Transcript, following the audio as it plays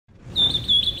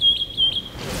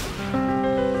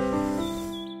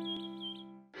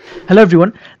Hello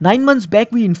everyone. 9 months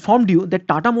back, we informed you that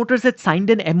Tata Motors had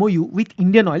signed an MOU with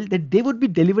Indian Oil that they would be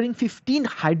delivering 15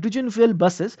 hydrogen fuel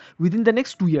buses within the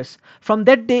next 2 years. From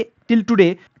that day till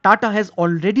today, Tata has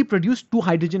already produced 2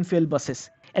 hydrogen fuel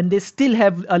buses and they still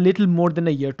have a little more than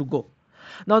a year to go.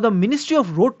 Now, the Ministry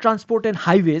of Road Transport and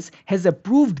Highways has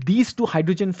approved these 2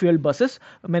 hydrogen fuel buses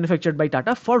manufactured by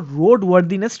Tata for road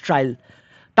worthiness trial.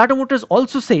 Tata Motors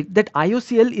also said that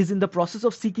IOCL is in the process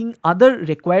of seeking other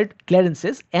required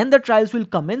clearances and the trials will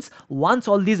commence once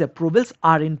all these approvals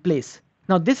are in place.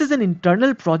 Now, this is an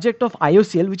internal project of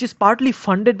IOCL which is partly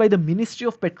funded by the Ministry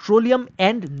of Petroleum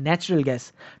and Natural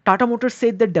Gas. Tata Motors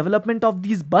said the development of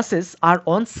these buses are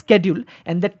on schedule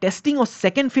and the testing of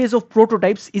second phase of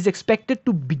prototypes is expected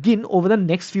to begin over the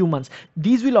next few months.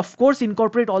 These will of course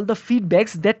incorporate all the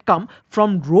feedbacks that come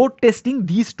from road testing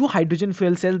these 2 hydrogen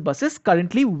fuel cell buses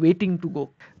currently waiting to go.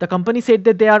 The company said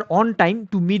that they are on time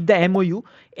to meet the MOU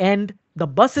and the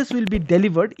buses will be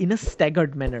delivered in a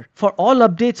staggered manner. For all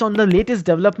updates on the latest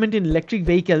development in electric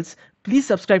vehicles, please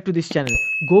subscribe to this channel.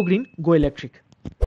 Go green, go electric.